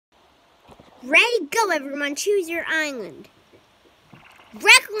Ready, go everyone, choose your island.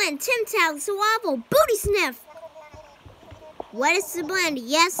 Reckland, Timtal, Swabble, Booty Sniff. What is the blend?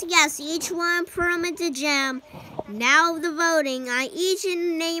 Yes, each one permitted gem. Now the voting, I each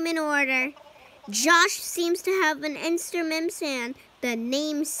name in order. Josh seems to have an instrument and the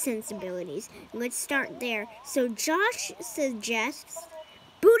name sensibilities. Let's start there. So Josh suggests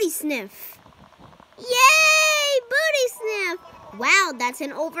Booty Sniff. Yay! Booty Sniff! Wow, that's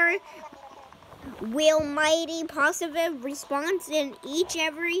an mighty positive response in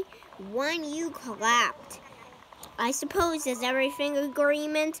every one you clapped. I suppose as everything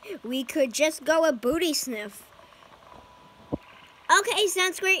agreement, we could just go a Booty Sniff. Okay,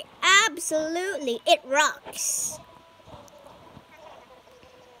 sounds great. Absolutely, it rocks.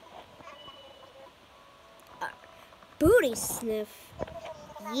 Booty Sniff.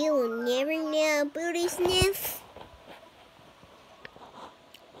 You'll never know, Booty Sniff.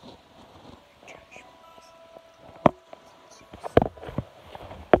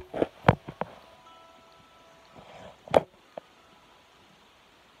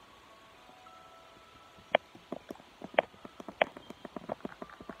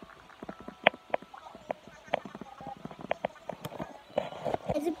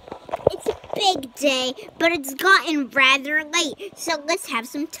 It's a big day, but it's gotten rather late, so let's have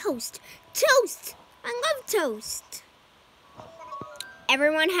some toast. Toast! I love toast.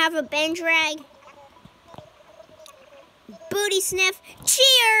 Everyone have a bench rag? Booty Sniff,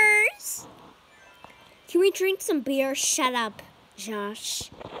 cheers! Can we drink some beer? Shut up,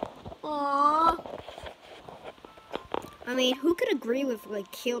 Josh. Aww. I mean, who could agree with,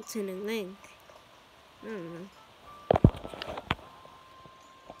 like, Kilton and Link? I don't know.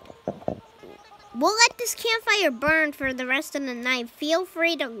 We'll let this campfire burn for the rest of the night. Feel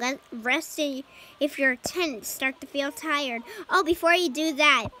free to rest if your tent start to feel tired. Oh, before you do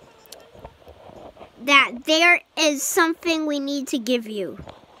that, there is something we need to give you.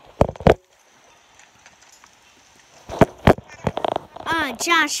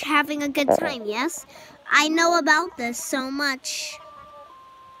 Josh, having a good time, yes? I know about this so much.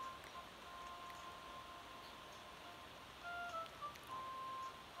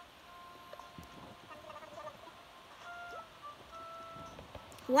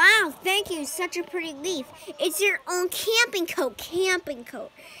 Wow, thank you. Such a pretty leaf. It's your own camping coat. Camping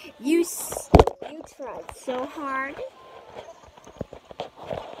coat. You tried so hard.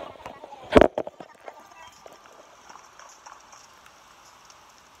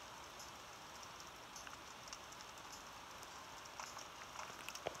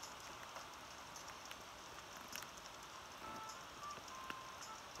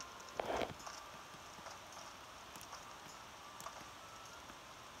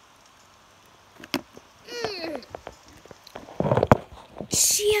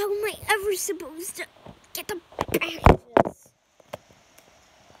 Gee, how am I ever supposed to get the packages?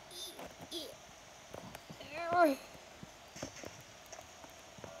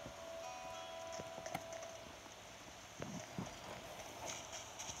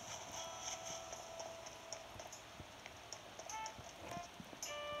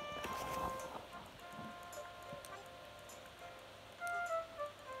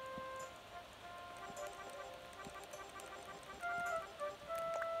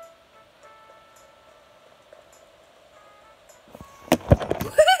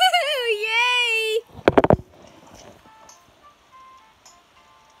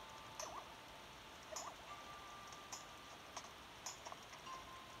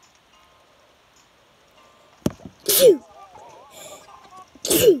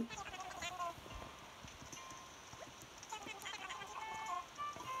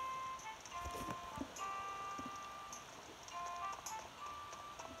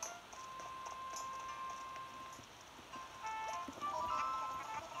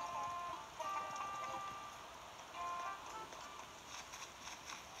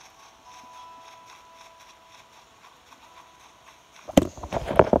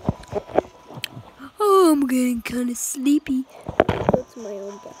 Oh, I'm getting kind of sleepy. That's my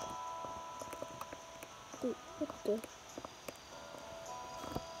own bed. What the?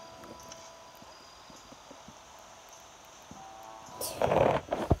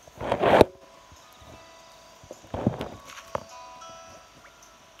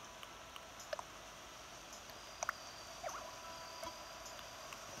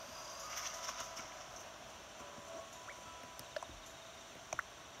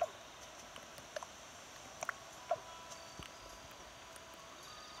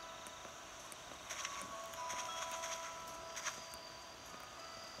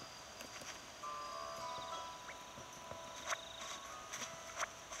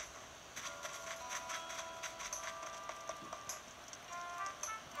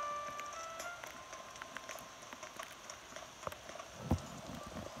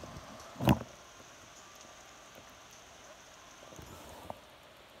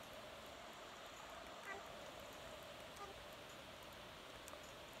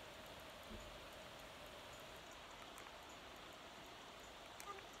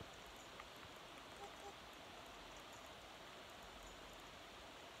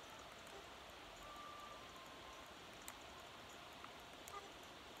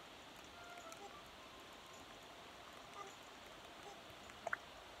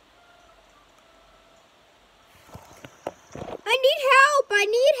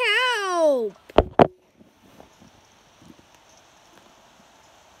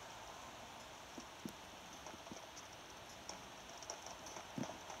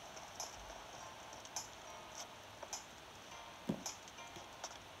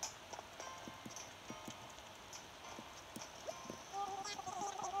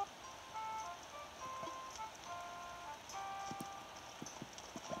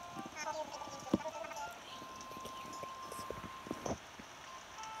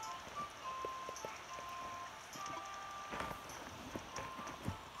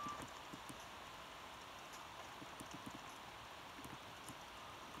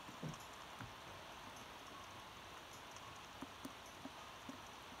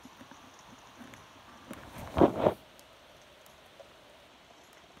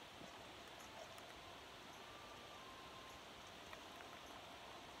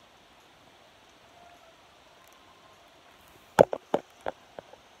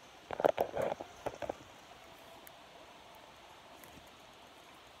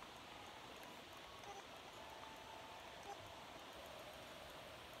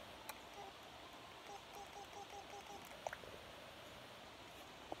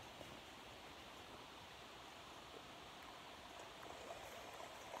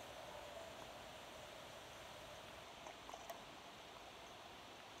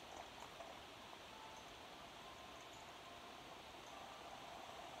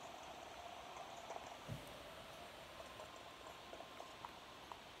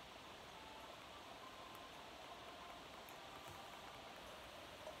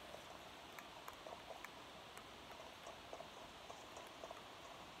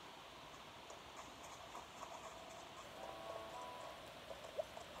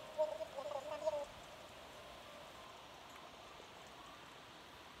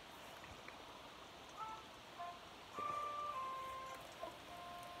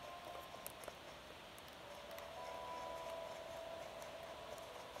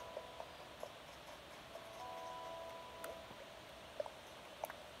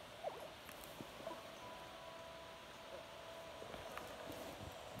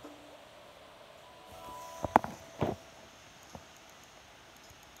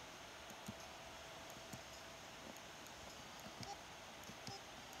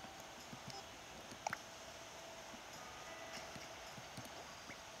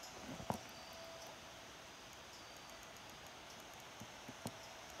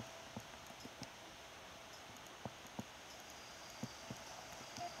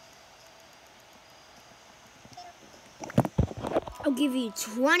 I'll give you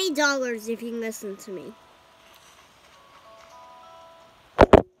 $20 if you can listen to me.